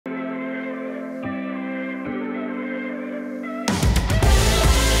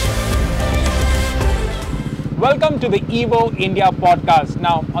Welcome to the Evo India podcast.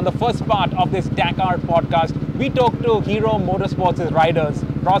 Now, on the first part of this Dakar podcast, we talk to Hero MotoSports' riders,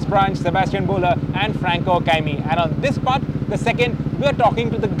 Ross Branch, Sebastian Buller, and Franco Caimi. And on this part, the second, we are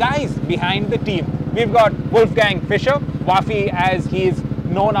talking to the guys behind the team. We've got Wolfgang Fischer, Wafi as he is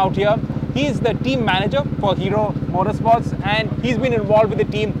known out here. He's the team manager for Hero MotoSports, and he's been involved with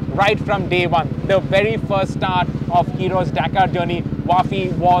the team right from day one. The very first start of Hero's Dakar journey,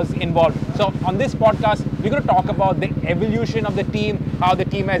 Wafi was involved. So on this podcast, we're going to talk about the evolution of the team, how the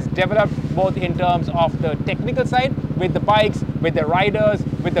team has developed both in terms of the technical side, with the bikes, with the riders,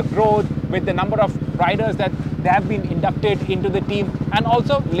 with the growth, with the number of riders that they have been inducted into the team. And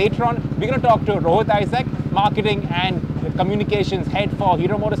also later on, we're going to talk to Rohit Issac, marketing and communications head for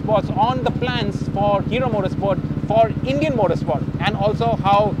Hero MotoSports, on the plans for Hero MotoSport for Indian motorsport, and also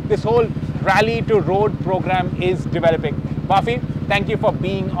how this whole rally to road program is developing. Wafi, thank you for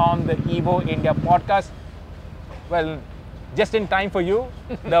being on the Evo India podcast. Well, just in time for you,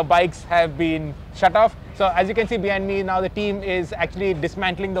 the bikes have been shut off. So as you can see behind me now, the team is actually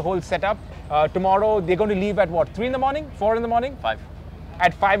dismantling the whole setup. Tomorrow they're going to leave at what, 3 in the morning, 4 in the morning? 5.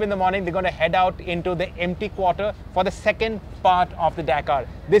 At 5 in the morning, they're going to head out into the empty quarter for the second part of the Dakar.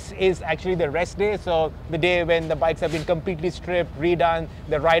 This is actually the rest day, so the day when the bikes have been completely stripped, redone,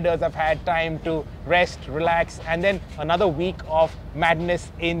 the riders have had time to rest, relax, and then another week of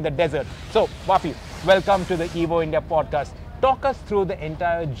madness in the desert. So, Wafi, welcome to the Evo India podcast. Talk us through the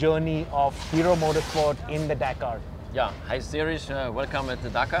entire journey of Hero MotoSport in the Dakar. Yeah, hi Sirish, welcome at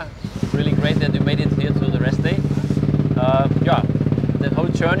the Dakar. Really great that you made it here to the rest day. The whole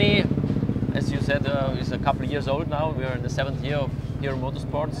journey, as you said, is a couple of years old now. We are in the 7th year of Hero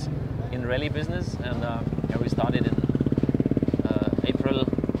MotoSports in rally business, and we started in April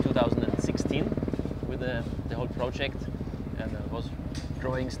 2016 with the whole project, and was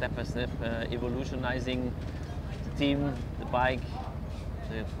growing step by step, evolutionizing the team, the bike,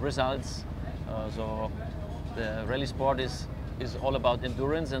 the results. So the rally sport is all about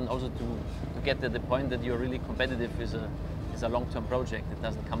endurance, and also to get to the point that you're really competitive is a long-term project. It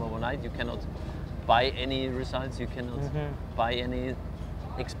doesn't come overnight. You cannot buy any results. You cannot buy any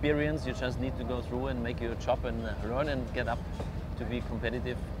experience. You just need to go through and make your job and learn and get up to be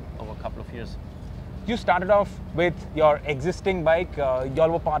competitive over a couple of years. You started off with your existing bike. Y'all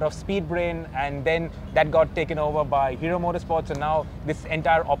were part of Speedbrain, and then that got taken over by Hero MotoSports, and now this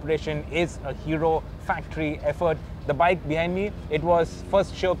entire operation is a Hero factory effort. The bike behind me, it was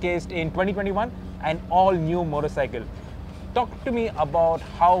first showcased in 2021, an all-new motorcycle. Talk to me about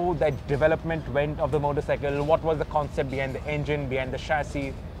how that development went of the motorcycle. What was the concept behind the engine, behind the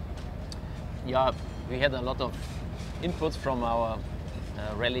chassis? Yeah, we had a lot of inputs from our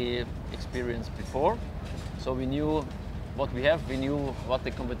rally experience before. So we knew what we have, we knew what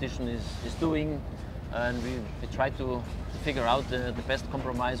the competition is doing, and we tried to figure out the best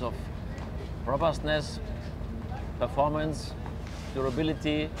compromise of robustness, performance,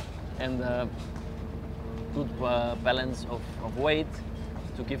 durability, and good balance of weight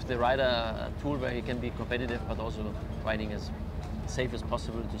to give the rider a tool where he can be competitive, but also riding as safe as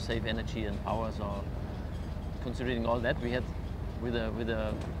possible to save energy and power. So considering all that, we had with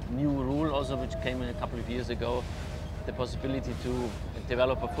a new rule also, which came a couple of years ago, the possibility to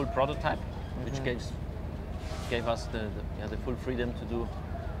develop a full prototype, which gave us the full freedom to do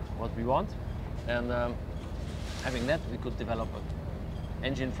what we want. And having that, we could develop an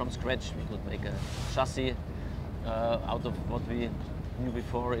engine from scratch. We could make a chassis out of what we knew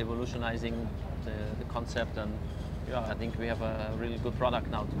before, evolutionizing the concept. And yeah, I think we have a really good product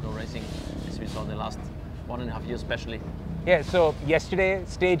now to go racing, as we saw the last 1.5 years especially. Yeah, so yesterday,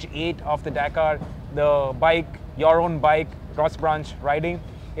 stage 8 of the Dakar, the bike, your own bike, Ross Branch riding,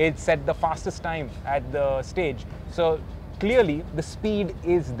 it set the fastest time at the stage. So clearly the speed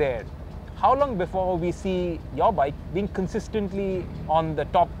is there. How long before we see your bike being consistently on the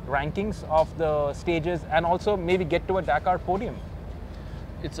top rankings of the stages, and also maybe get to a Dakar podium?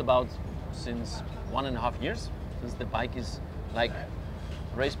 It's about since 1.5 years, since the bike is like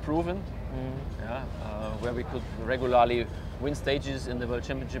race proven, where we could regularly win stages in the World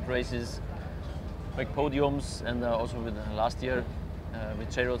Championship races, make podiums, and also with last year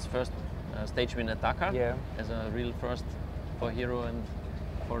with J-Road's first stage win at Dakar, as a real first for Hero and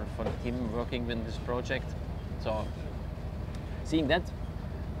for the team working with this project. So seeing that,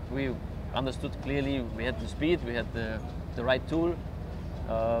 we understood clearly we had the speed, we had the right tool,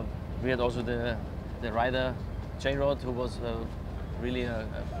 we had also the rider J-Road, who was really a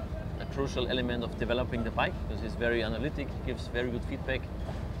crucial element of developing the bike, because he's very analytic, gives very good feedback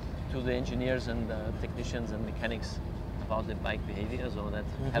to the engineers and technicians and mechanics about the bike behavior, so that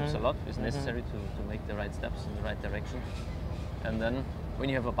helps a lot. It's necessary to make the right steps in the right direction. And then when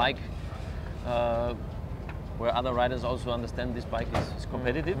you have a bike where other riders also understand this bike is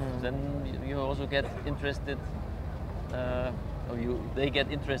competitive, then you also get interested, they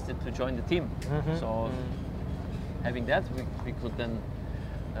get interested to join the team. So having that, we could then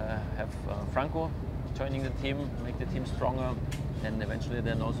have Franco joining the team, make the team stronger, and eventually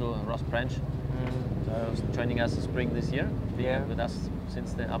then also Ross Branch joining us in spring this year, being with us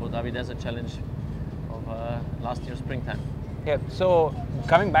since the Abu Dhabi Desert Challenge of last year springtime. Yeah, so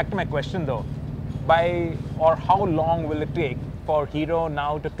coming back to my question though, how long will it take for Hero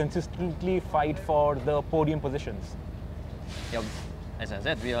now to consistently fight for the podium positions? Yeah, as I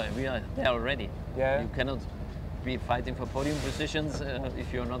said, we are there already. Yeah. You cannot be fighting for podium positions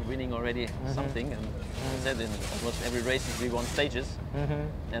if you're not winning already something. And as I said, in almost every race we won stages,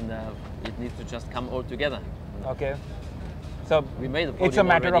 and it needs to just come all together. Okay. So we made a podium it's a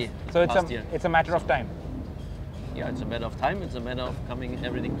matter of time. Yeah, it's a matter of time. It's a matter of coming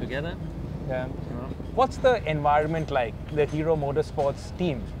everything together. Yeah. What's the environment like, the Hero MotoSports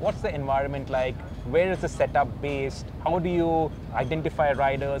team? What's the environment like? Where is the setup based? How do you identify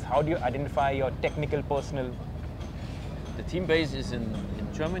riders? How do you identify your technical personnel? The team base is in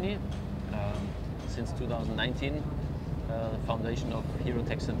Germany. Since 2019, the foundation of Hero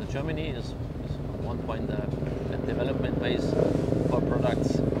Tech Center Germany is at one point a development base for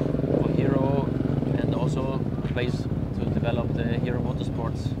products for Hero, and also a base to develop the Hero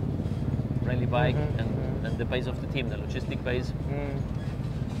MotoSports rally bike and the base of the team, the logistic base.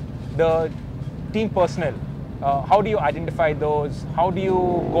 The team personnel, how do you identify those? How do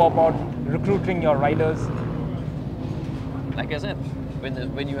you go about recruiting your riders? Like I said,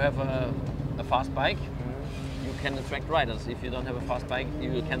 when you have a fast bike, you can attract riders. If you don't have a fast bike,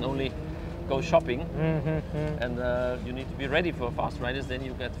 you can only go shopping, and you need to be ready for fast riders, then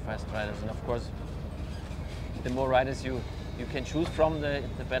you get fast riders. And of course, the more riders you can choose from, the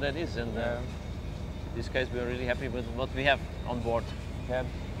better it is. And in this case, we are really happy with what we have on board. Yeah.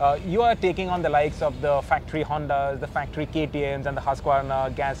 You are taking on the likes of the factory Hondas, the factory KTMs, and the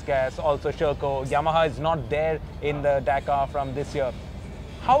Husqvarna, Gas, also Sherco. Yamaha is not there in the Dakar from this year.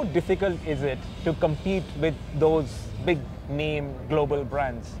 How difficult is it to compete with those big name global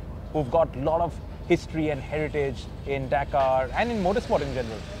brands who've got a lot of history and heritage in Dakar and in motorsport in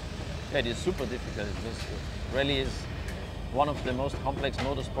general? Yeah, it is super difficult because rally is one of the most complex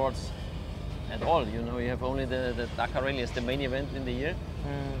motorsports at all. You know, you have only the Dakar Rally as the main event in the year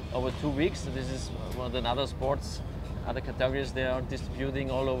over 2 weeks. This is more than other sports, other categories they are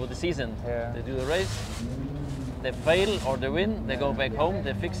distributing all over the season. Yeah. They do the race, they fail or they win, they go back home,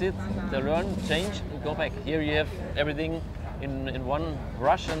 they fix it, they learn, change, and go back. Here you have everything in one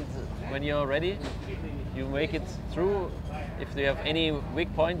rush, and when you're ready, you make it through. If you have any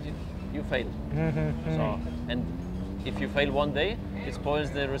weak point, you fail. So, and if you fail one day, it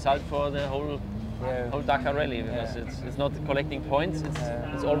spoils the result for the whole Dakar Rally, because it's not collecting points,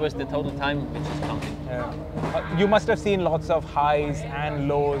 it's always the total time which is counting. You must have seen lots of highs and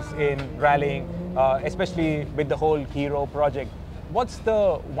lows in rallying, especially with the whole Hero project. What's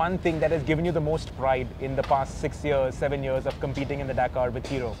the one thing that has given you the most pride in the past 6 years, 7 years of competing in the Dakar with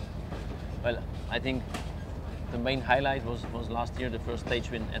Hero? Well, I think the main highlight was last year, the first stage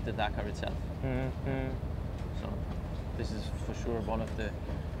win at the Dakar itself. So this is for sure one of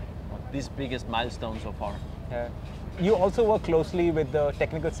these biggest milestones so far. You also work closely with the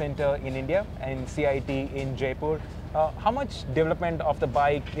technical center in India and CIT in Jaipur. How much development of the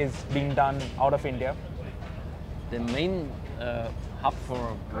bike is being done out of India? The main hub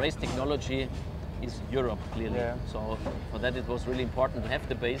for race technology is Europe, clearly. So for that it was really important to have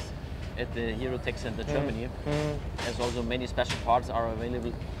the base at the Hero Tech Center Germany, as also many special parts are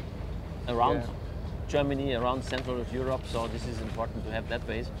available around Germany, around Central Europe, so this is important to have that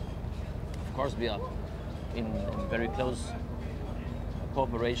base. Of course, we are in very close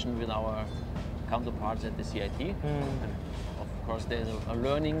cooperation with our counterparts at the CIT. And of course, there's a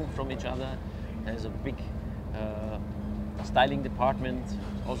learning from each other. There's a big styling department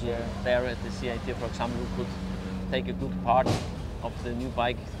also there at the CIT, for example, who could take a good part of the new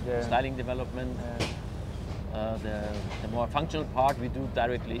bike styling development. The more functional part we do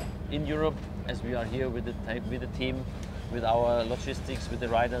directly in Europe, as we are here with the team, with our logistics, with the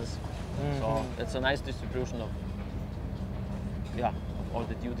riders. So it's a nice distribution of all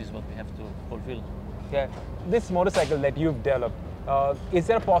the duties what we have to fulfill. This motorcycle that you've developed, is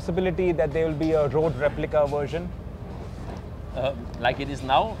there a possibility that there will be a road replica version? Like it is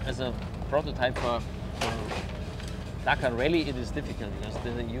now, as a prototype for Dakar Rally, it is difficult because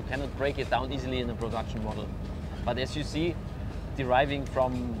you cannot break it down easily in a production model. But as you see, deriving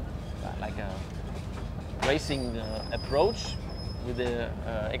from like a racing approach with the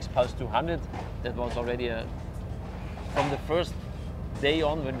X-Pulse 200, that was already from the first day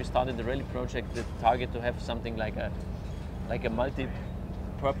on when we started the rally project, the target to have something like a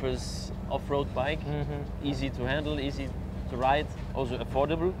multi-purpose off-road bike, easy to handle, easy to ride, also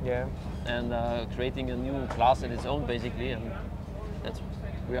affordable, and creating a new class in its own basically, and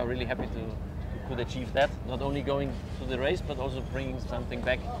we are really happy to could achieve that. Not only going to the race, but also bringing something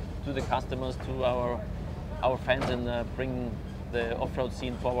back to the customers, to our fans, and bring the off-road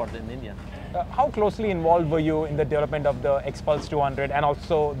scene forward in India. How closely involved were you in the development of the X-Pulse 200 and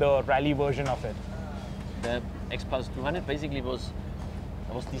also the rally version of it? The X-Pulse 200 basically was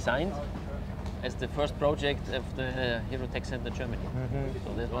designed as the first project of the Hero Tech Center Germany.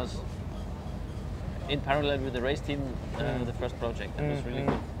 So that was in parallel with the race team, the first project. That was really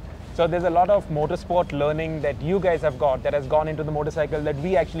good. So there's a lot of motorsport learning that you guys have got that has gone into the motorcycle that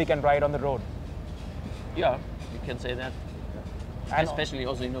we actually can ride on the road. Yeah, you can say that. And especially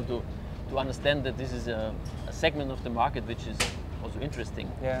also, to understand that this is a segment of the market which is also interesting,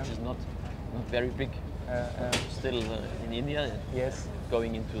 which is not very big still in India. Yes.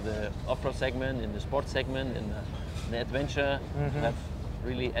 Going into the off-road segment, in the sports segment, in the adventure, to have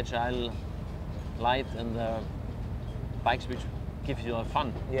really agile, light, and bikes which give you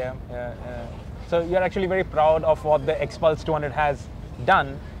fun. So you're actually very proud of what the X-Pulse 200 has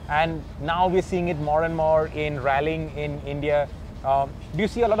done, and now we're seeing it more and more in rallying in India. Do you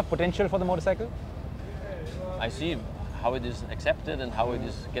see a lot of potential for the motorcycle? I see how it is accepted and how it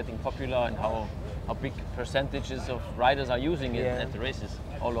is getting popular, and how big percentages of riders are using it at the races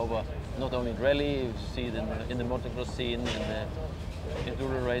all over. Not only in rally, you see it in the motocross scene, in the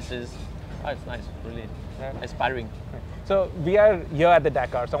enduro races. It's nice, really aspiring. So we are here at the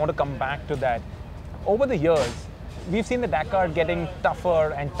Dakar, so I want to come back to that. Over the years, we've seen the Dakar getting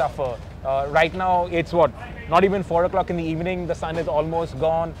tougher and tougher. Right now, it's not even 4 o'clock in the evening, the sun is almost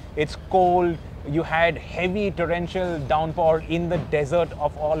gone, it's cold, you had heavy torrential downpour in the desert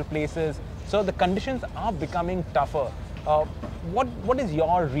of all places. So the conditions are becoming tougher. What is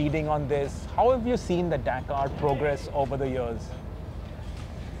your reading on this? How have you seen the Dakar progress over the years?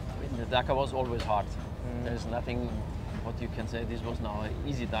 The Dakar was always hard. There's nothing what you can say this was now an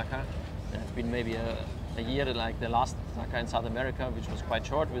easy Dakar. There's been maybe a year like the last Dakar in South America, which was quite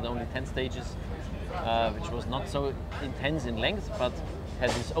short with only 10 stages, which was not so intense in length, but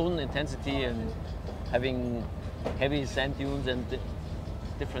has its own intensity and having heavy sand dunes and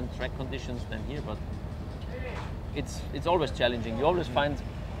different track conditions than here. But it's always challenging. You always find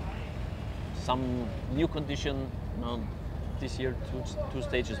some new condition. This year, two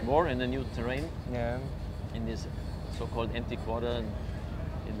stages more in the new terrain. In this so-called empty quarter,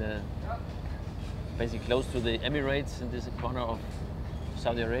 in the basically close to the Emirates, in this corner of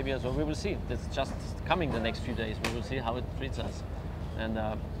Saudi Arabia. So we will see. That's just coming the next few days. We will see how it treats us. And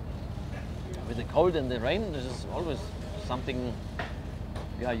with the cold and the rain, this is always something.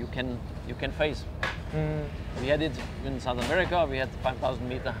 You can face. We had it in South America. We had 5,000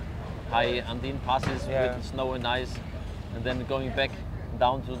 meter high Andine passes with snow and ice, and then going back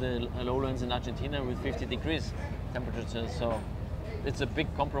down to the lowlands in Argentina with 50 degrees temperatures. So it's a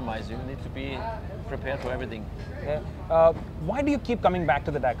big compromise. You need to be prepared for everything. Why do you keep coming back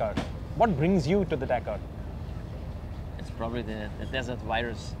to the Dakar? What brings you to the Dakar? It's probably the desert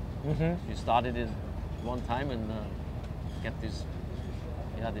virus. You started it one time and get this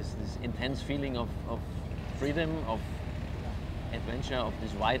intense feeling of freedom, of adventure, of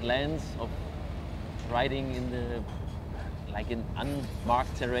these wide lands, of riding in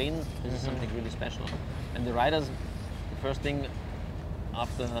unmarked terrain. This is something really special. And the riders, the first thing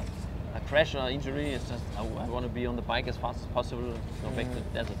after a crash or injury is just, I want to be on the bike as fast as possible, go back to the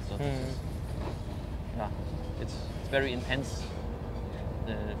desert. So this is, it's very intense,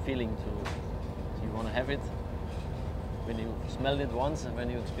 the feeling you want to have it. When you smelled it once and when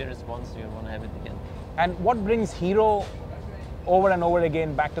you experienced it once, you want to have it again. And what brings Hero over and over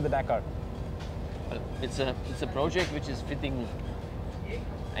again back to the Dakar? Well, it's a project which is fitting,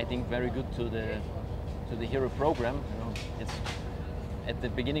 I think, very good to the Hero program. It's at the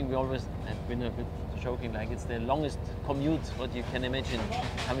beginning we always have been a bit joking, like it's the longest commute what you can imagine.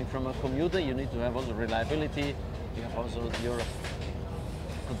 Coming from a commuter, you need to have also reliability. You have also your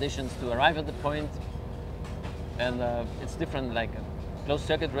conditions to arrive at the point. And it's different, like closed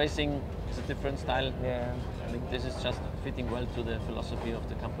circuit racing is a different style. I think this is just fitting well to the philosophy of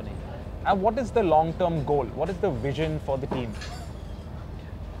the company. And what is the long-term goal? What is the vision for the team?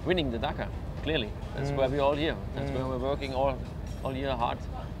 Winning the Dakar, clearly. That's why we're all here. That's why we're working all year hard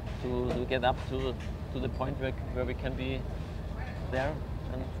to get up to to the point where we can be there.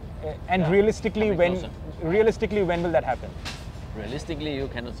 And Yeah, realistically, coming closer. when will that happen? Realistically, you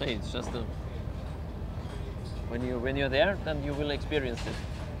cannot say. It's just when you're there, then you will experience it.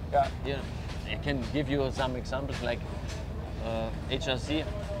 Yeah. Yeah, I can give you some examples like HRC,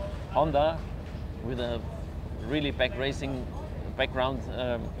 Honda, with a really back racing background.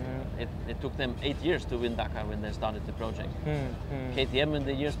 It took them 8 years to win Dakar when they started the project. KTM in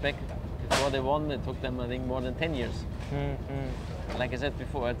the years back before they won, it took them I think more than 10 years. Like I said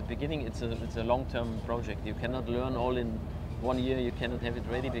before at the beginning, it's a long-term project. You cannot learn all in 1 year. You cannot have it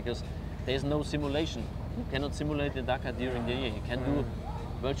ready because there's no simulation. You cannot simulate the Dakar during the year. You can do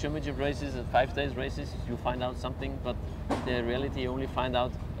World Championship races and 5 days races. You find out something, but the reality you only find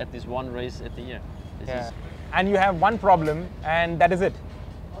out at this one race at the year. This And you have one problem, and that is it.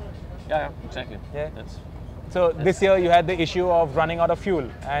 Yeah, exactly. Yeah. That's This year you had the issue of running out of fuel,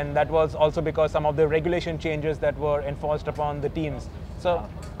 and that was also because some of the regulation changes that were enforced upon the teams. So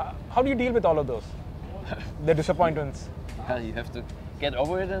how do you deal with all of those? The disappointments? you have to get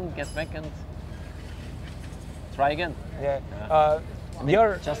over it and get back and try again. Yeah. I mean,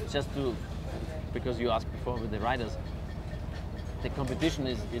 just to, because you asked before with the riders, the competition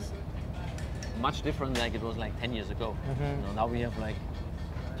is much different like it was like 10 years ago. Now we have like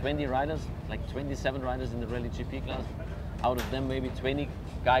 20 riders, like 27 riders in the Rally GP class. Out of them, maybe 20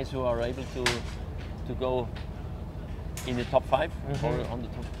 guys who are able to go in the top 5 or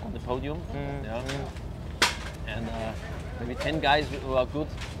on the podium. Yeah. And maybe 10 guys who are good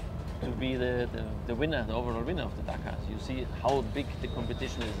to be the winner, the overall winner of the Dakar. You see how big the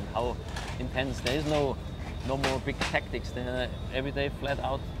competition is and how intense. There is no more big tactics. They're every day flat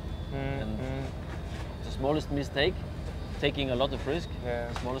out. And the smallest mistake, taking a lot of risk.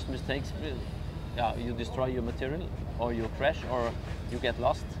 The smallest mistakes, you destroy your material, or you crash, or you get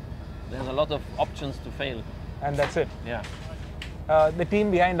lost. There's a lot of options to fail. And that's it. Yeah. The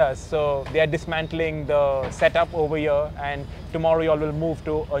team behind us, so they are dismantling the setup over here, and tomorrow you all will move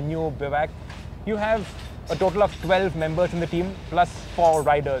to a new bivouac. You have a total of 12 members in the team plus 4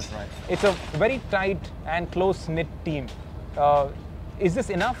 riders. Right. It's a very tight and close-knit team. Is this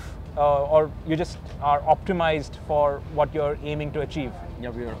enough, or you just are optimized for what you're aiming to achieve?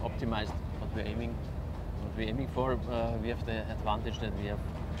 Yeah, we are optimized what we're aiming for. We have the advantage that we have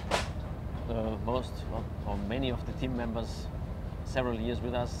many of the team members several years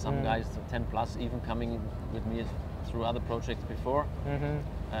with us. Some guys 10 plus, even coming with me through other projects before,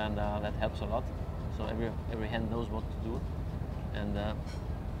 and that helps a lot. So every hand knows what to do, and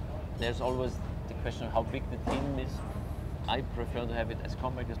there's always the question of how big the team is. I prefer to have it as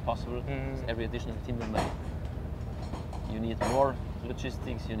compact as possible. So every additional team member, you need more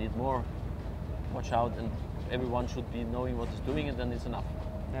logistics, you need more watch out, and everyone should be knowing what is doing, and then it's enough.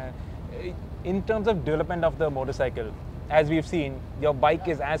 In terms of development of the motorcycle, as we've seen, your bike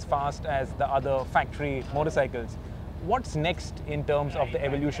is as fast as the other factory motorcycles. What's next in terms of the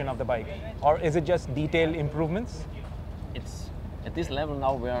evolution of the bike? Or is it just detail improvements? It's at this level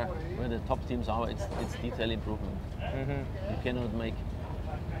now where the top teams are, it's detail improvement. You cannot make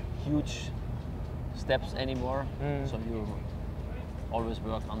huge steps anymore, so you always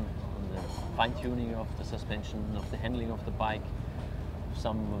work on the fine-tuning of the suspension, of the handling of the bike,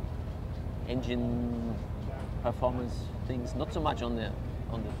 some engine performance things, not so much on the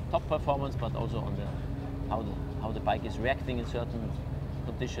top performance, but also on how the bike is reacting in certain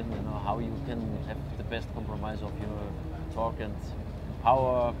conditions. You know, how you can have the best compromise of your torque and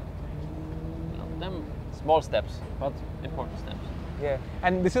power. You know, them small steps, but important steps. Yeah,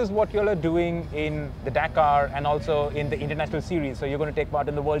 and this is what you all are doing in the Dakar and also in the International Series. So you're going to take part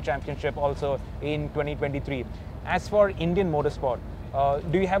in the World Championship also in 2023. As for Indian motorsport,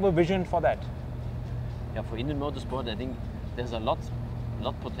 do you have a vision for that? Yeah, for Indian motorsport, I think there's a lot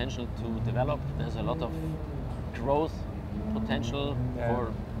potential to develop. There's a lot of growth potential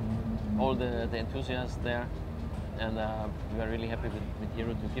for all the enthusiasts there, and we are really happy with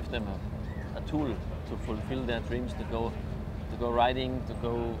Hero to give them a tool to fulfill their dreams, to go riding, to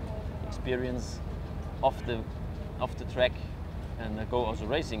go experience off the track, and go also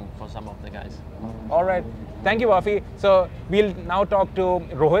racing for some of the guys. All right, thank you, Wafi. So we'll now talk to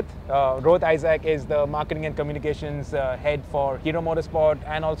Rohit. Rohit Issac is the marketing and communications head for Hero MotoSport,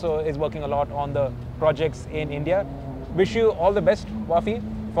 and also is working a lot on the projects in India. Wish you all the best, Wafi,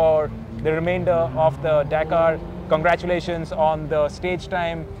 for the remainder of the Dakar. Congratulations on the stage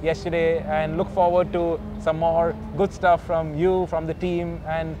time yesterday, and look forward to some more good stuff from you, from the team,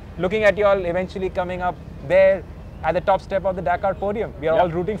 and looking at you all eventually coming up there at the top step of the Dakar podium. We are all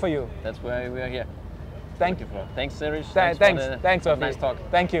rooting for you. That's why we are here. Thank you. Thanks, Sirish. Thanks, Wafi. Nice talk.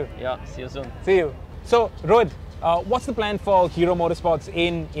 Thank you. Yeah, see you soon. See you. So, Rohit, what's the plan for Hero MotoSports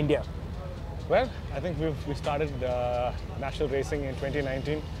in India? Well, I think we started national racing in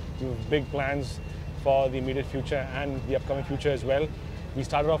 2019. We have big plans for the immediate future and the upcoming future as well. We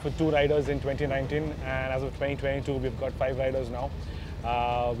started off with 2 riders in 2019, and as of 2022, we've got 5 riders now.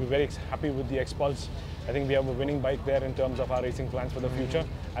 We're very happy with the X-Pulse. I think we have a winning bike there in terms of our racing plans for the future,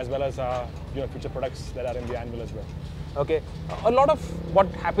 as well as future products that are in the anvil as well. Okay, a lot of what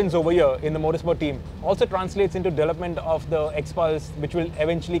happens over here in the motorsport team also translates into development of the X-Pulse, which will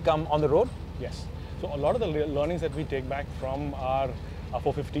eventually come on the road? Yes. So a lot of the learnings that we take back from our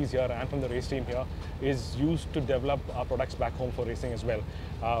 450s here and from the race team here is used to develop our products back home for racing as well.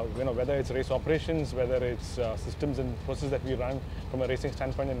 Whether it's race operations, whether it's systems and processes that we run from a racing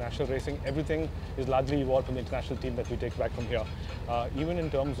standpoint in national racing, everything is largely evolved from the international team that we take back from here. Even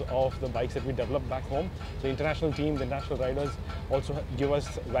in terms of the bikes that we develop back home, the international team, the national riders also give us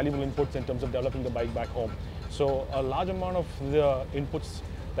valuable inputs in terms of developing the bike back home. So a large amount of the inputs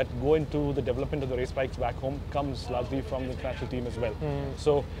that go into the development of the race bikes back home comes largely from the international team as well.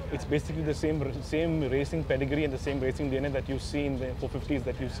 So it's basically the same racing pedigree and the same racing DNA that you see in the 450s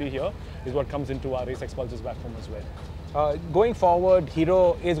that you see here is what comes into our race X-Pulses back home as well. Going forward,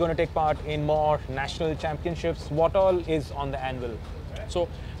 Hero is going to take part in more national championships. What all is on the anvil? So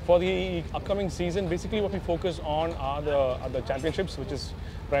for the upcoming season, basically what we focus on are the championships, which is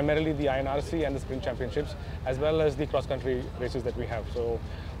primarily the INRC and the sprint championships, as well as the cross-country races that we have. So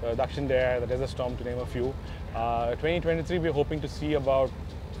the Action Dare, the Desert Storm, to name a few. 2023, we're hoping to see about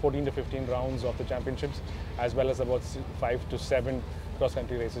 14 to 15 rounds of the championships, as well as about 5 to 7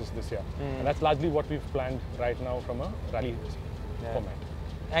 cross-country races this year. And that's largely what we've planned right now from a rally format.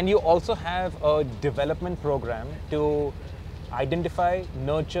 And you also have a development program to identify,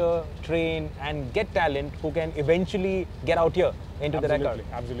 nurture, train, and get talent who can eventually get out here into the Dakar.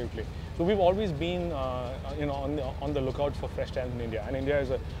 Absolutely. So we've always been, on the lookout for fresh talent in India, and India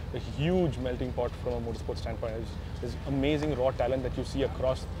is a huge melting pot from a motorsport standpoint. There's amazing raw talent that you see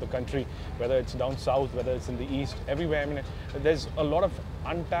across the country, whether it's down south, whether it's in the east, everywhere. I mean, there's a lot of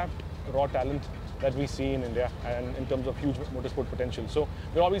untapped raw talent that we see in India, and in terms of huge motorsport potential. So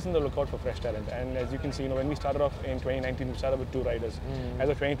we're always on the lookout for fresh talent. And as you can see, when we started off in 2019, we started with 2 riders. As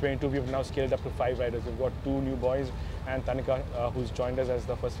of 2022, we've now scaled up to 5 riders. We've got 2 new boys and Tanika, who's joined us as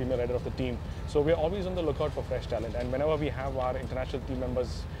the first female rider of the team. So we're always on the lookout for fresh talent. And whenever we have our international team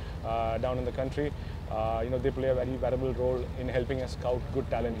members down in the country, they play a very valuable role in helping us scout good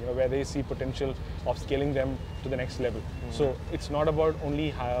talent, where they see potential of scaling them to the next level. So it's not about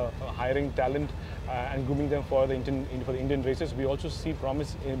only hiring talent and grooming them for the Indian races. We also see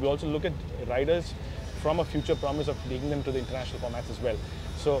promise. We also look at riders from a future promise of taking them to the international formats as well.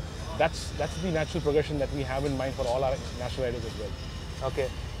 So that's the natural progression that we have in mind for all our national riders as well. Okay.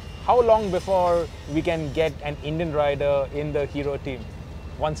 How long before we can get an Indian rider in the Hero team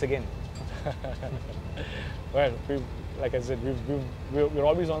once again? Well, like I said, we're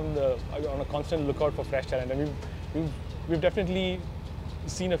always on a constant lookout for fresh talent, and we've definitely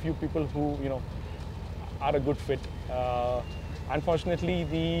seen a few people who are a good fit. Unfortunately,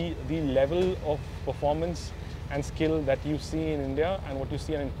 the level of performance and skill that you see in India and what you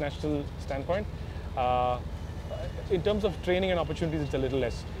see on an international standpoint, in terms of training and opportunities, it's a little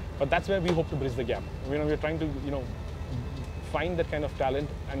less. But that's where we hope to bridge the gap. We're trying to find that kind of talent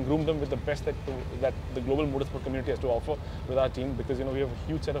and groom them with the best that the global motorsport community has to offer with our team, because we have a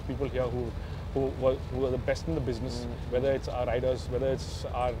huge set of people here who are the best in the business, whether it's our riders, whether it's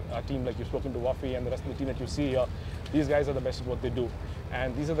our team, like you've spoken to Wafi and the rest of the team that you see here. These guys are the best at what they do,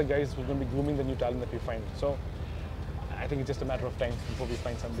 and these are the guys who are going to be grooming the new talent that we find. So I think it's just a matter of time before we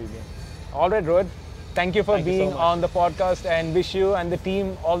find somebody new. All right, Rohit. Thank you for being so on the podcast, and wish you and the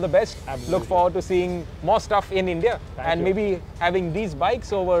team all the best. Absolutely. Look forward to seeing more stuff in India Thank you. Maybe having these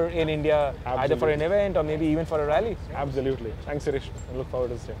bikes over in India, either for an Absolutely. event or maybe even for a rally. Absolutely. Thanks, Sirish. I look forward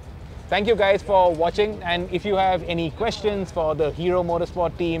to this. Thank you guys for watching, and if you have any questions for the Hero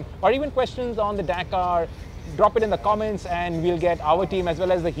MotoSport team or even questions on the Dakar, drop it in the comments and we'll get our team as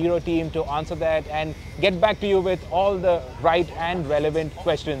well as the Hero team to answer that and get back to you with all the right and relevant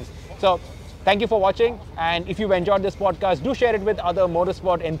questions. So thank you for watching, and if you've enjoyed this podcast, do share it with other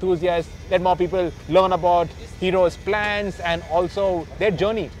motorsport enthusiasts. Let more people learn about Hero's plans and also their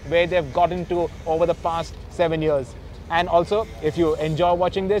journey, where they've gotten to over the past 7 years. And also, if you enjoy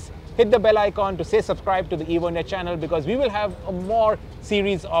watching this, hit the bell icon to say subscribe to the Evo India channel, because we will have a more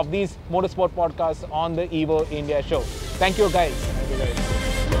series of these motorsport podcasts on the Evo India show. Thank you guys. Thank you, guys.